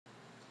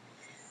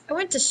I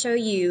want to show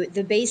you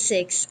the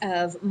basics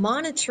of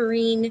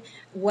monitoring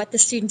what the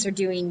students are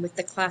doing with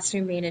the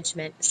classroom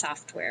management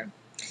software.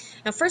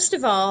 Now, first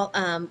of all,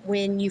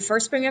 when you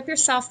first bring up your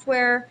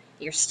software,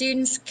 your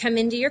students come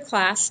into your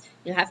class,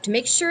 you'll have to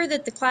make sure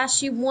that the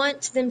class you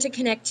want them to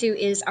connect to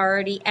is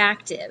already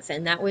active,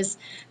 and that was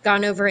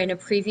gone over in a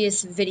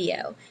previous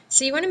video.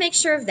 So you want to make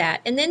sure of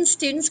that, and then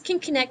students can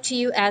connect to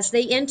you as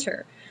they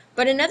enter.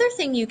 But another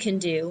thing you can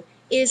do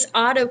is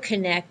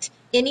auto-connect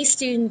any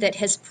student that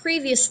has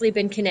previously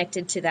been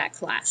connected to that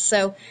class.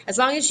 So as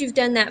long as you've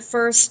done that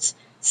first,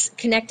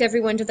 connect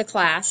everyone to the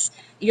class,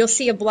 you'll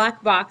see a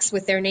black box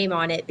with their name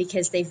on it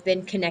because they've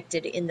been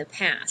connected in the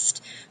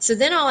past. So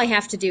then all I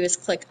have to do is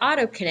click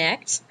Auto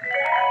Connect,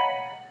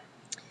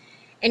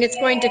 and it's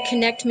going to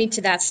connect me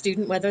to that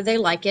student whether they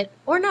like it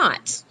or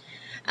not.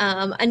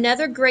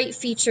 Another great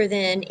feature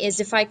then is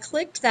if I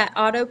clicked that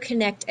Auto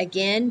Connect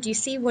again, do you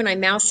see when I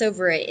mouse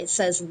over it, it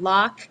says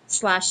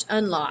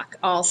lock/unlock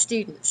all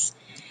students.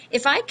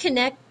 If I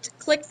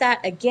click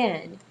that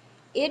again,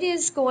 it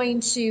is going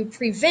to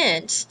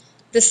prevent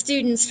the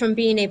students from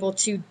being able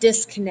to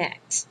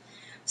disconnect.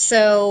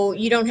 So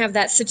you don't have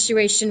that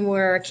situation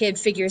where a kid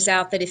figures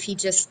out that if he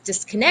just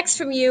disconnects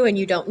from you and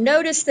you don't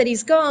notice that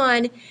he's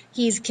gone,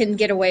 he can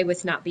get away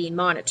with not being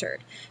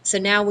monitored. So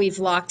now we've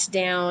locked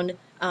down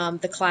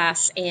the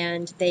class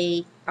and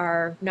they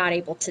are not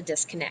able to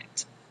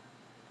disconnect.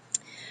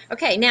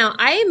 Okay, now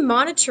I am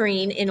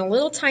monitoring in a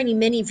little tiny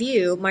mini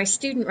view my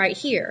student right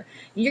here.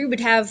 You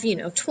would have,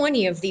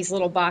 20 of these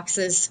little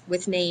boxes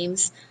with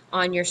names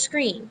on your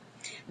screen.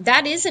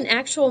 That is an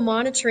actual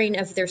monitoring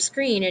of their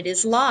screen. It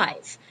is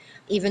live,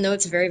 even though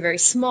it's very, very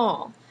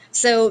small.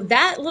 So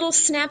that little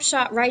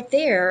snapshot right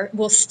there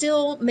will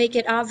still make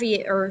it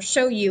obvious or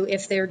show you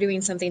if they're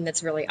doing something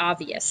that's really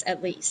obvious,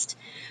 at least.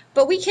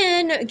 But we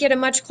can get a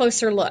much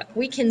closer look.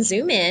 We can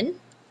zoom in,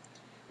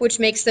 which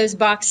makes those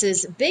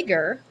boxes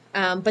bigger.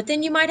 But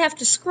then you might have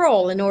to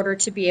scroll in order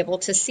to be able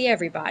to see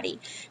everybody.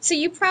 So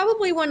you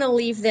probably want to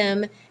leave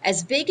them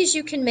as big as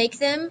you can make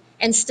them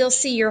and still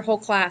see your whole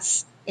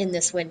class in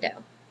this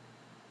window.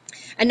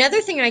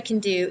 Another thing I can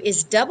do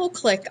is double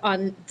click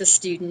on the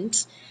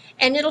student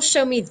and it'll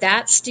show me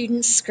that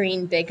student's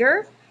screen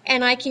bigger,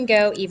 and I can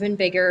go even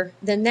bigger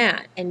than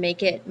that and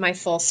make it my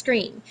full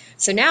screen.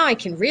 So now I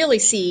can really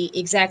see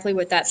exactly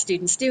what that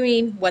student's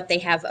doing, what they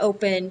have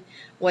open,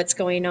 what's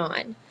going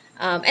on.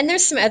 And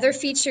there's some other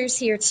features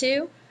here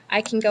too.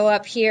 I can go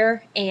up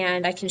here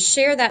and I can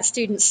share that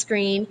student's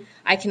screen.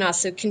 I can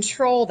also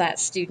control that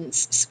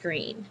student's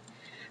screen.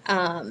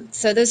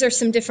 So those are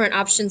some different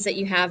options that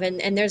you have,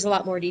 and there's a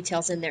lot more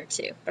details in there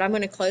too. But I'm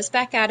going to close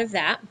back out of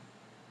that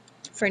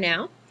for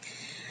now.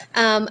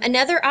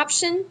 Another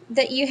option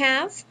that you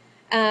have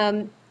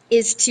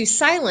is to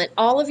silent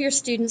all of your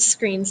students'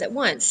 screens at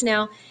once.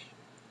 Now,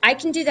 I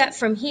can do that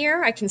from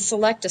here. I can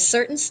select a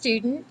certain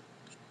student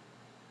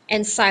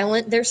and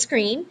silent their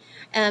screen.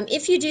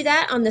 If you do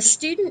that on the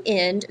student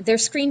end, their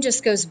screen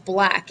just goes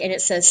black and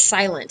it says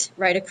silent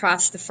right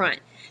across the front.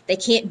 They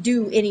can't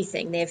do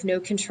anything. They have no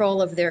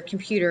control of their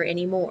computer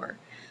anymore.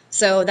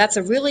 So that's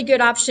a really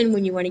good option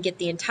when you want to get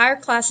the entire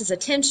class's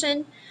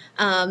attention.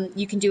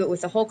 You can do it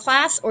with the whole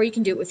class, or you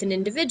can do it with an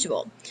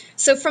individual.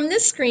 So from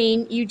this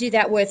screen, you do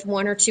that with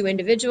one or two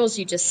individuals.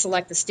 You just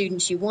select the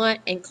students you want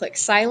and click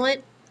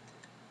silent.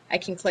 I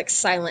can click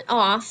silent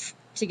off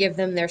to give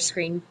them their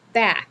screen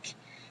back.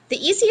 The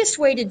easiest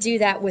way to do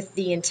that with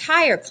the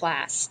entire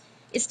class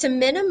is to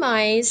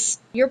minimize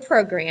your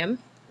program,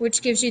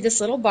 which gives you this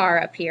little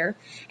bar up here,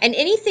 and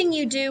anything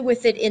you do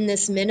with it in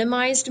this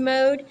minimized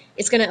mode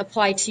is going to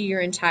apply to your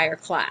entire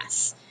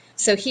class.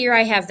 So here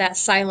I have that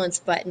silence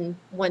button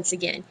once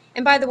again.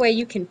 And by the way,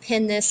 you can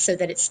pin this so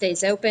that it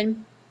stays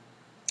open.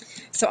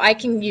 So I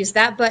can use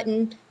that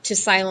button to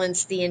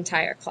silence the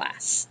entire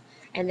class.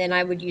 And then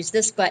I would use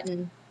this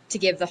button to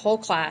give the whole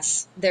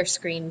class their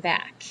screen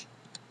back.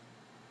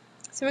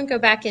 So I'm going to go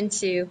back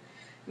into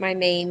my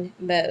main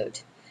mode.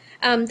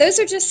 Those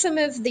are just some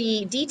of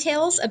the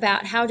details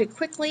about how to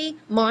quickly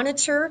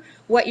monitor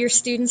what your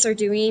students are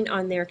doing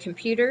on their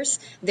computers.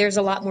 There's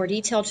a lot more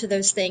detail to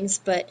those things,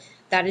 but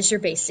that is your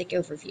basic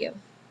overview.